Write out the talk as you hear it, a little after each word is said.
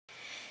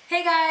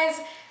Hey guys!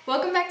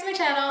 Welcome back to my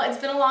channel. It's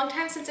been a long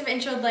time since I've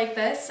introed like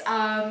this.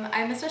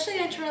 I'm especially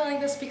introing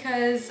like this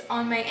because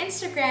on my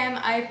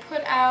Instagram I put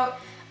out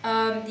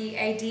the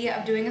idea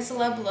of doing a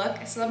celeb look,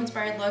 a celeb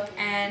inspired look,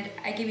 and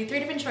I gave you 3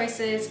 different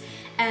choices,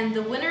 and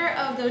the winner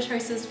of those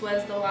choices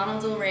was the Lana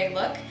del Rey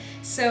look.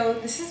 So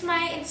this is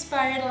my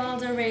inspired Lana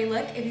del Rey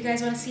look. If you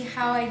guys want to see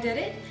how I did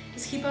it,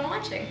 just keep on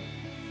watching.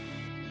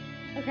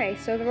 Okay,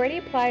 so I've already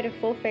applied a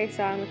full face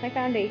on with my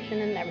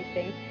foundation and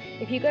everything.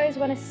 If you guys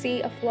want to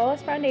see a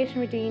flawless foundation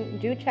routine,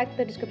 do check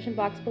the description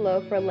box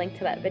below for a link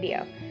to that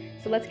video.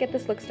 So let's get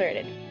this look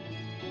started.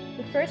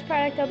 The first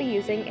product I'll be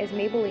using is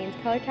Maybelline's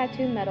Color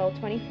Tattoo Metal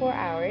 24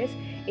 Hours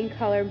in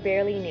color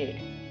Barley Nude.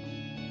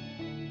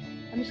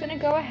 I'm just going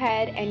to go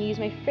ahead and use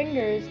my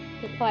fingers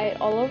to apply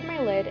it all over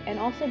my lid and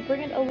also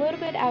bring it a little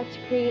bit out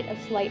to create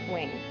a slight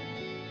wing.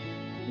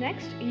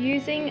 Next,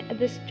 using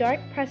this dark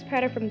pressed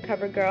powder from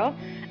CoverGirl,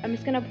 I'm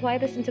just going to apply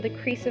this into the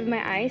crease of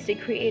my eyes to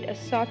create a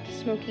soft,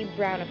 smoky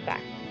brown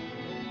effect.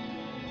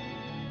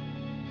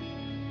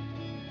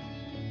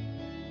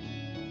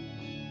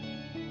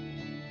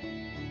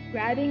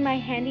 Grabbing my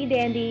handy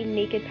dandy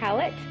Naked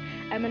palette,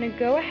 I'm going to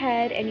go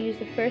ahead and use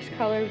the first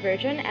color,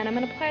 Virgin, and I'm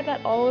going to apply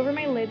that all over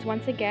my lids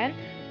once again,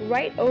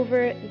 right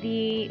over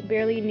the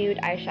Barely Nude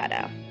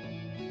eyeshadow.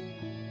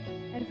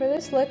 And for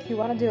this look, you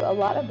want to do a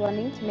lot of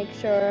blending to make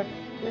sure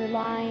your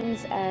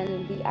lines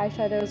and the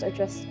eyeshadows are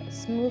just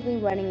smoothly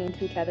running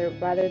into each other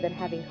rather than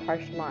having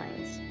harsh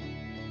lines.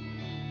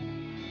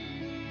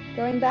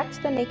 Going back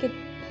to the Naked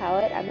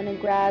palette, I'm going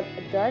to grab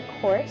a Dark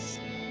Horse,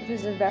 which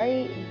is a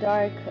very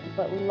dark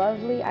but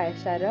lovely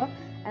eyeshadow,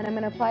 and I'm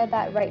going to apply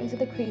that right into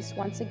the crease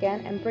once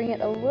again and bring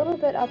it a little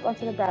bit up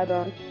onto the brow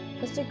bone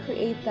just to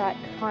create that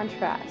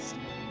contrast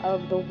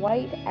of the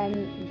white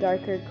and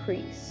darker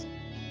crease.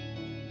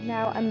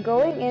 Now I'm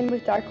going in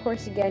with Dark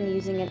Horse again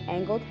using an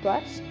angled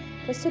brush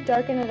just to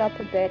darken it up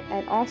a bit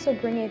and also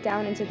bring it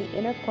down into the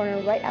inner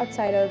corner right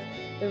outside of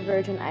the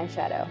Virgin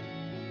eyeshadow.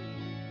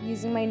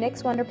 Using my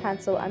NYX Wonder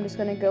Pencil, I'm just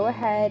going to go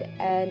ahead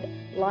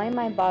and line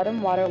my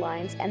bottom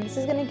waterlines, and this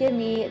is going to give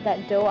me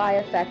that doe eye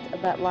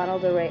effect that Lana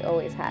del Rey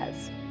always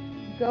has.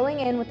 Going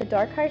in with the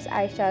Dark Horse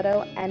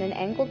eyeshadow and an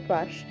angled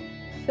brush,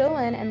 fill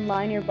in and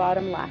line your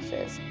bottom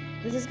lashes.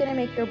 This is going to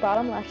make your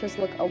bottom lashes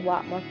look a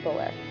lot more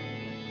fuller.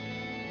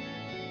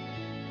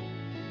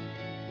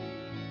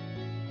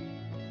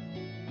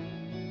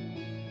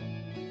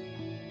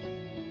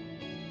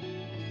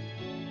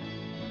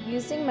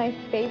 Using my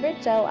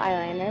favorite gel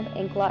eyeliner,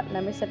 Inglot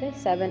number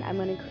 77, I'm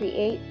going to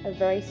create a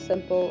very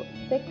simple,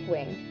 thick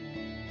wing.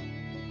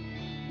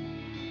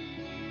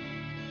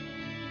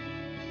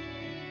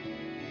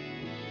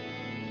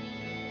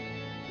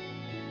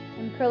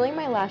 I'm curling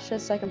my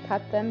lashes so I can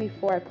prep them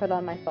before I put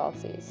on my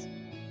falsies.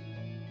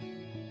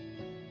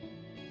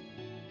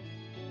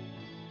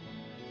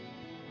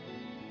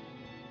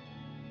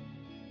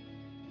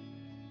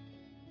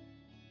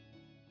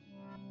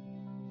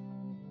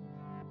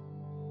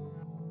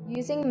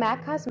 Using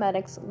MAC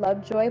Cosmetics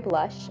LoveJoy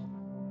blush,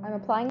 I'm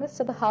applying this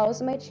to the hollows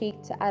of my cheek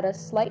to add a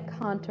slight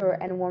contour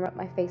and warm up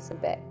my face a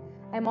bit.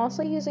 I'm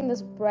also using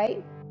this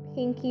bright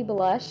pinky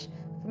blush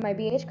from my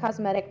BH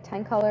Cosmetic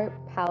 10 color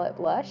palette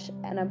blush,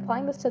 and I'm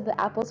applying this to the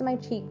apples of my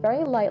cheek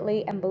very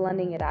lightly and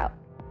blending it out.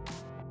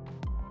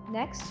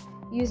 Next,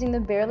 using the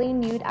Barely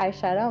Nude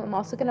eyeshadow, I'm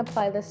also going to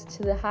apply this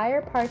to the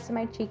higher parts of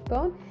my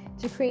cheekbone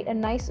to create a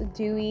nice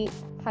dewy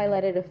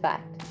highlighted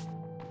effect.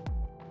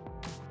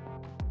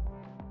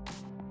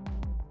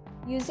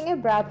 Using a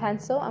brow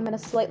pencil, I'm going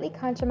to slightly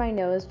contour my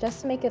nose just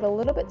to make it a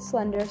little bit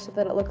slender so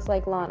that it looks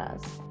like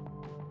Lana's.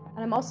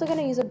 And I'm also going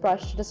to use a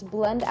brush to just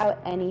blend out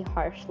any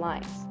harsh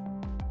lines.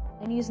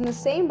 And using the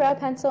same brow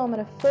pencil, I'm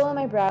going to fill in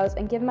my brows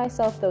and give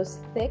myself those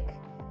thick,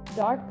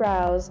 dark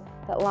brows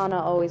that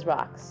Lana always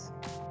rocks.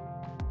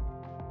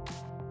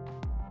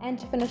 And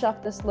to finish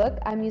off this look,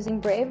 I'm using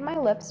Brave My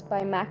Lips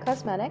by MAC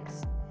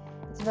Cosmetics.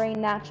 It's a very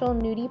natural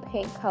nudie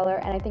pink color,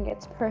 and I think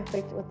it's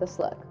perfect with this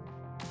look.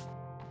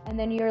 And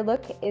then your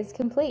look is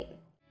complete.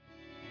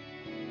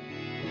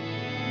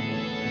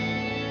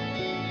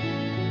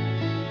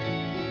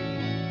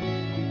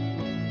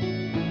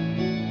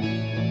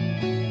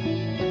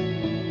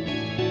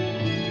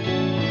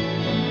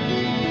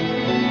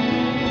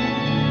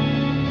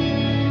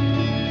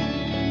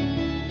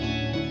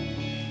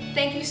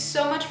 Thank you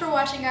so much for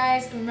watching,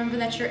 guys. Remember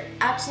that you're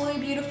absolutely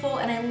beautiful,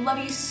 and I love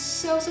you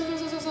so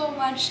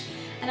much.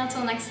 And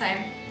until next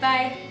time,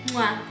 bye.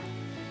 Mwah.